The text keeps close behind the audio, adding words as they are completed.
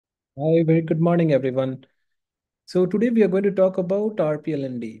Hi, very good morning, everyone. So today we are going to talk about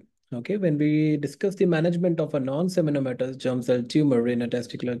RPLND. Okay, when we discuss the management of a non-seminomatous germ cell tumor in a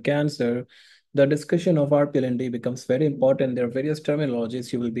testicular cancer, the discussion of RPLND becomes very important. There are various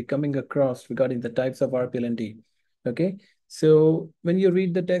terminologies you will be coming across regarding the types of RPLND. Okay, so when you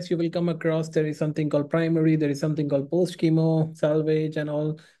read the text, you will come across there is something called primary, there is something called post-chemo, salvage, and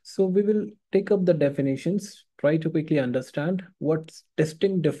all. So we will take up the definitions, try to quickly understand what's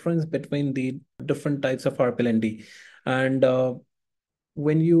distinct difference between the different types of RPLND. And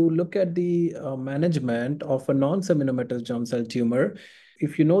when you look at the management of a non-seminomatous germ cell tumor,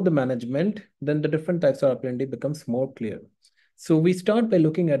 if you know the management, then the different types of RPLND becomes more clear. So we start by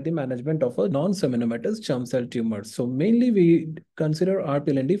looking at the management of a non-seminomatous germ cell tumor. So mainly we consider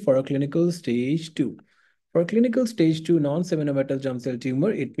RPLND for a clinical stage 2. For a clinical stage 2 non-seminomatous germ cell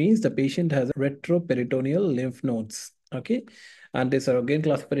tumor, it means the patient has retroperitoneal lymph nodes. Okay. And these are again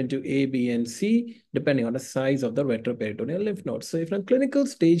classified into A, B, and C, depending on the size of the retroperitoneal lymph nodes. So if in a clinical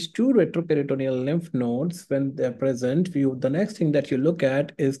stage 2 retroperitoneal lymph nodes, when they're present, the next thing that you look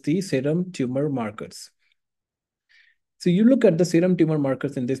at is the serum tumor markers. So you look at the serum tumor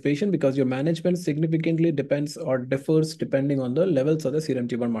markers in this patient because your management significantly depends or differs depending on the levels of the serum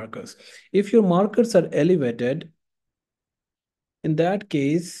tumor markers. If your markers are elevated, in that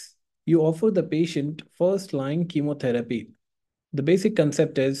case, you offer the patient first-line chemotherapy. The basic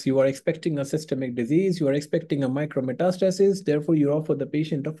concept is you are expecting a systemic disease, you are expecting a micrometastasis, therefore you offer the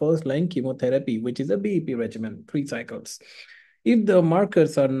patient a first-line chemotherapy, which is a BEP regimen, 3 cycles. If the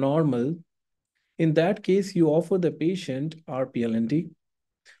markers are normal, in that case, you offer the patient RPLND.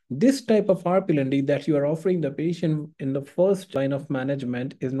 This type of RPLND that you are offering the patient in the first line of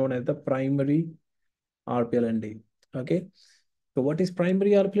management is known as the primary RPLND. Okay. So what is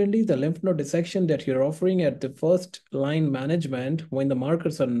primary RPLND? The lymph node dissection that you're offering at the first line management when the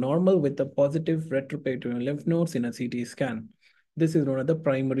markers are normal with the positive retroperitoneal lymph nodes in a CT scan. This is known as the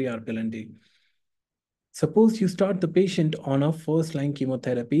primary RPLND. Suppose you start the patient on a first line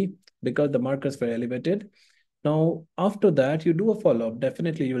chemotherapy because the markers were elevated. Now, after that, you do a follow-up.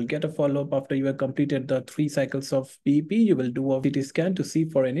 Definitely, you will get a follow-up after you have completed the 3 cycles of BEP. You will do a CT scan to see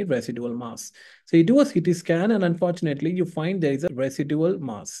for any residual mass. So you do a CT scan, and unfortunately, you find there is a residual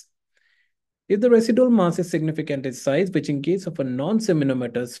mass. If the residual mass is significant in size, which in case of a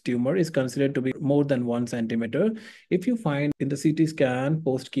non-seminomatous tumor is considered to be more than 1 centimeter, if you find in the CT scan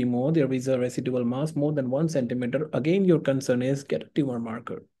post-chemo there is a residual mass more than 1 centimeter, again your concern is get a tumor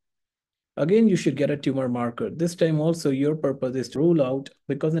marker. Again, you should get a tumor marker. This time also your purpose is to rule out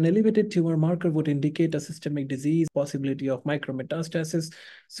because an elevated tumor marker would indicate a systemic disease, possibility of micrometastasis.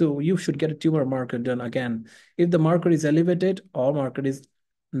 So you should get a tumor marker done again. If the marker is elevated or marker is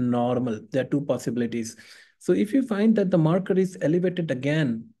normal, there are two possibilities. So if you find that the marker is elevated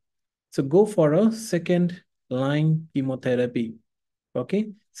again, so go for a second line chemotherapy.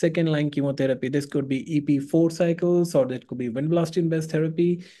 Okay, second line chemotherapy. This could be EP 4 cycles or that could be vinblastine based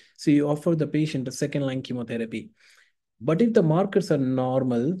therapy. So you offer the patient a second line chemotherapy. But if the markers are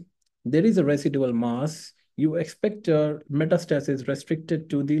normal, there is a residual mass, you expect a metastasis restricted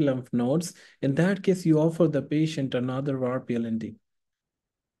to the lymph nodes. In that case, you offer the patient another RPLND.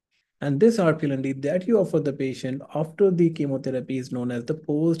 And this RPLND that you offer the patient after the chemotherapy is known as the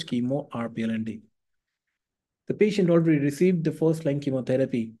post-chemo RPLND. The patient already received the first line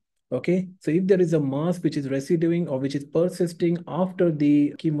chemotherapy. Okay, so if there is a mass which is residuing or which is persisting after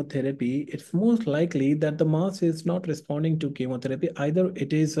the chemotherapy, it's most likely that the mass is not responding to chemotherapy. Either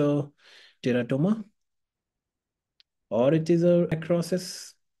it is a teratoma or it is a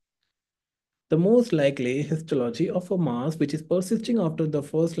necrosis. The most likely histology of a mass which is persisting after the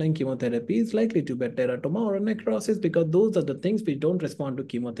first line chemotherapy is likely to be a teratoma or a necrosis because those are the things which don't respond to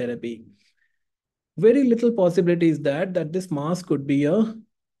chemotherapy. Very little possibility is that this mass could be a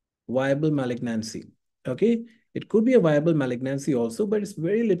viable malignancy. Okay, it could be a viable malignancy also, but it's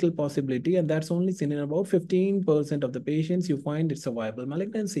very little possibility, and that's only seen in about 15% of the patients you find it's a viable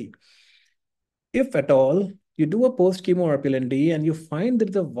malignancy. If at all you do a post-chemo RPLND and you find there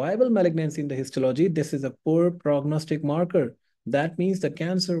is a viable malignancy in the histology, this is a poor prognostic marker. That means the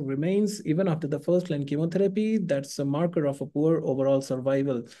cancer remains even after the first-line chemotherapy. That's a marker of a poor overall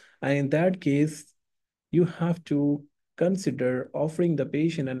survival. And in that case, you have to consider offering the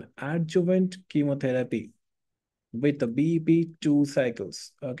patient an adjuvant chemotherapy with the BEP 2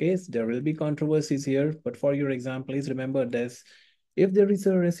 cycles. Okay, so there will be controversies here, but for your exam, please remember this. If there is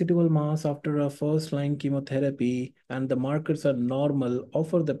a residual mass after a first line chemotherapy and the markers are normal,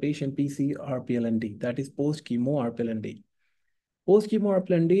 offer the patient PC-RPLND, that is post-chemo RPLND. Post-chemo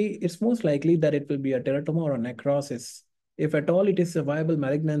RPLND, it's most likely that it will be a teratoma or a necrosis. If at all it is a viable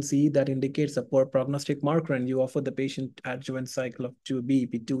malignancy that indicates a poor prognostic marker, and you offer the patient adjuvant cycle of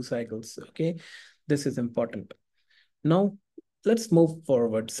 2 cycles, okay? This is important. Now, let's move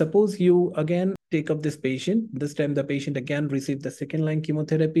forward. Suppose you again take up this patient. This time the patient again received the second line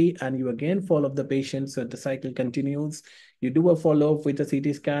chemotherapy, and you again follow up the patient. So the cycle continues. You do a follow-up with a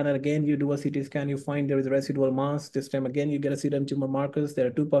CT scan, and again you do a CT scan. You find there is a residual mass. This time again you get a serum tumor markers. There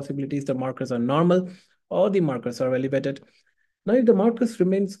are two possibilities. The markers are normal or the markers are elevated. Now, if the markers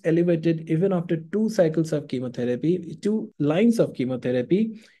remains elevated even after 2 cycles of chemotherapy, 2 lines of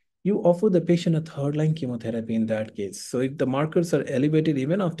chemotherapy, you offer the patient a third line chemotherapy in that case. So if the markers are elevated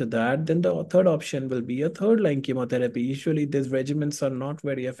even after that, then the third option will be a third line chemotherapy. Usually these regimens are not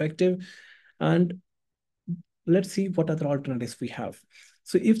very effective. And let's see what other alternatives we have.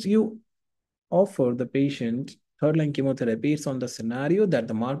 So if you offer the patient third line chemotherapy, it's on the scenario that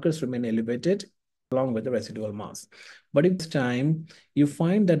the markers remain elevated along with the residual mass. But if this time you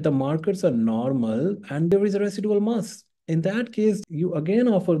find that the markers are normal and there is a residual mass, in that case, you again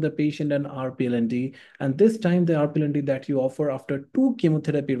offer the patient an RPLND, and this time the RPLND that you offer after 2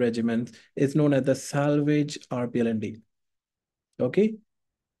 chemotherapy regimens is known as the salvage RPLND. Okay,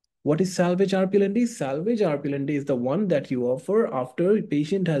 what is salvage RPLND? Salvage RPLND is the one that you offer after a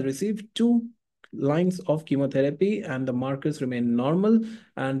patient has received 2 lines of chemotherapy and the markers remain normal,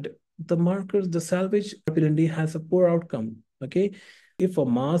 and the salvage RPLND has a poor outcome. Okay. If a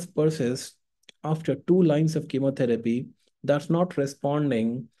mass persists after 2 lines of chemotherapy that's not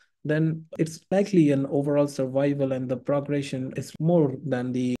responding, then it's likely an overall survival and the progression is more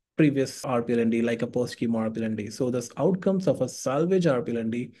than the previous RPLND, like a post-chemo RPLND. So the outcomes of a salvage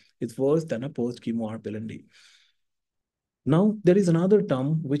RPLND is worse than a post-chemo RPLND. Now, there is another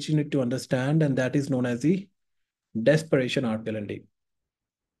term which you need to understand, and that is known as the desperation RPLND.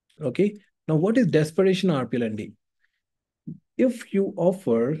 Okay. Now, what is desperation RPLND? If you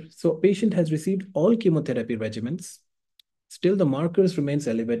offer, so patient has received all chemotherapy regimens, still the markers remains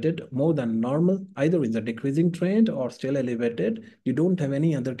elevated more than normal, either in the decreasing trend or still elevated. You don't have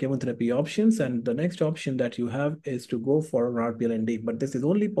any other chemotherapy options, and the next option that you have is to go for an RPLND. But this is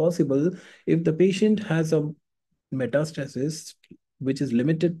only possible if the patient has a metastasis which is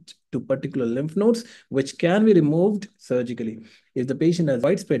limited to particular lymph nodes, which can be removed surgically. If the patient has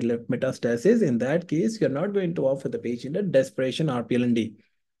widespread metastasis, in that case, you're not going to offer the patient a desperation RPLND.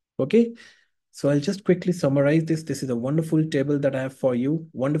 Okay. So I'll just quickly summarize this. This is a wonderful table that I have for you,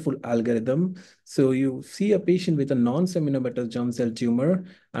 wonderful algorithm. So you see a patient with a non-seminomatous germ cell tumor,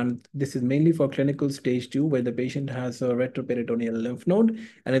 and this is mainly for clinical stage 2, where the patient has a retroperitoneal lymph node.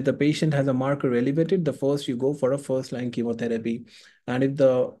 And if the patient has a marker elevated, the first you go for a first-line chemotherapy. And if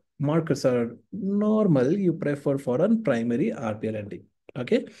the markers are normal, you prefer for a primary RPLND.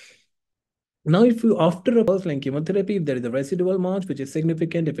 Okay. Now, if you after a first-line chemotherapy, if there is a residual mass which is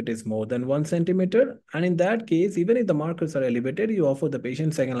significant, if it is more than 1 centimeter, and in that case, even if the markers are elevated, you offer the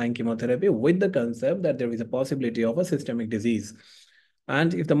patient second-line chemotherapy with the concept that there is a possibility of a systemic disease.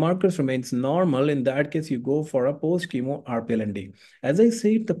 And if the markers remains normal, in that case, you go for a post-chemo RPLND. As I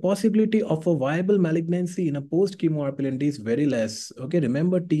said, the possibility of a viable malignancy in a post-chemo RPLND is very less. Okay,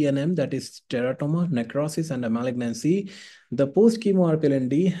 remember TNM, that is teratoma, necrosis, and a malignancy. The post-chemo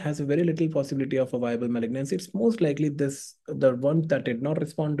RPLND has a very little possibility of a viable malignancy. It's most likely the ones that did not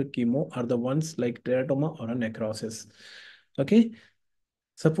respond to chemo are the ones like teratoma or a necrosis. Okay.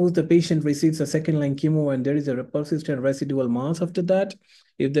 Suppose the patient receives a second-line chemo and there is a persistent residual mass after that.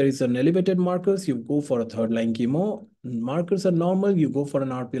 If there is an elevated markers, you go for a third-line chemo. Markers are normal, you go for an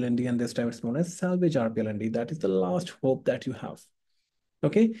RPLND, and this time it's known as salvage RPLND. That is the last hope that you have.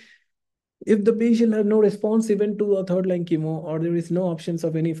 Okay. If the patient has no response even to a third-line chemo, or there is no options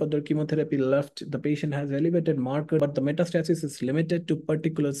of any further chemotherapy left, the patient has elevated marker, but the metastasis is limited to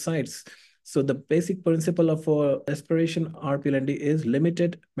particular sites. So the basic principle of desperation RPLND is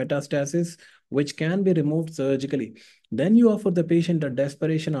limited metastasis, which can be removed surgically. Then you offer the patient a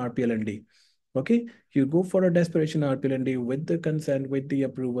desperation RPLND. Okay, you go for a desperation RPLND with the consent, with the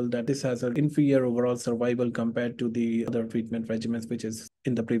approval that this has an inferior overall survival compared to the other treatment regimens, which is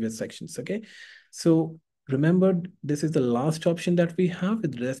in the previous sections. Okay, so remember, this is the last option that we have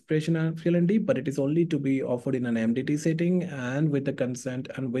with desperation RPLND, but it is only to be offered in an MDT setting and with the consent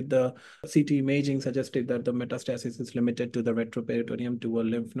and with the CT imaging suggested that the metastasis is limited to the retroperitoneum to a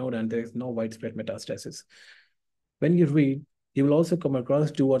lymph node and there is no widespread metastasis. When you read, you will also come across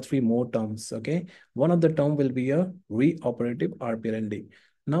 2 or 3 more terms. Okay, one of the term will be a reoperative RPLND.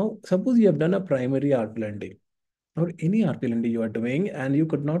 Now, suppose you have done a primary RPLND or any RPLND you are doing and you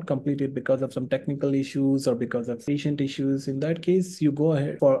could not complete it because of some technical issues or because of patient issues. In that case, you go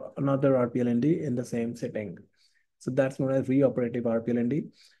ahead for another RPLND in the same setting. So that's known as reoperative RPLND.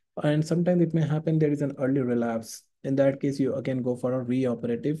 And sometimes it may happen there is an early relapse. In that case, you again go for a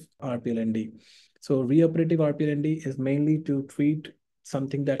reoperative RPLND. So reoperative RPLND is mainly to treat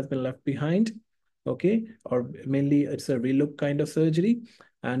something that has been left behind, okay? Or mainly it's a relook kind of surgery.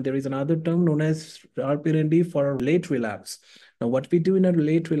 And there is another term known as RPLND for a late relapse. Now, what we do in a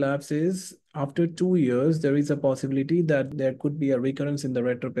late relapse is after 2 years, there is a possibility that there could be a recurrence in the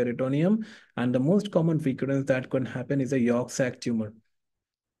retroperitoneum. And the most common recurrence that can happen is a yolk sac tumor.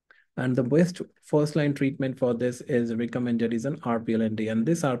 And the best first line treatment for this is recommended is an RPLND. And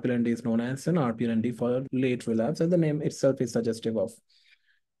this RPLND is known as an RPLND for late relapse, as the name itself is suggestive of.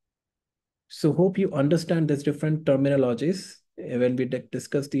 So hope you understand these different terminologies. When we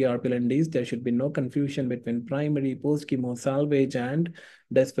discuss the RPLNDs, there should be no confusion between primary, post-chemo, salvage, and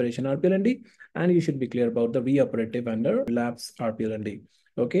desperation RPLND. And you should be clear about the reoperative and the relapse RPLND.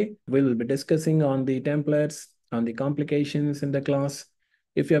 Okay, we'll be discussing on the templates, on the complications in the class.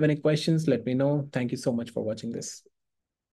 If you have any questions, let me know. Thank you so much for watching this.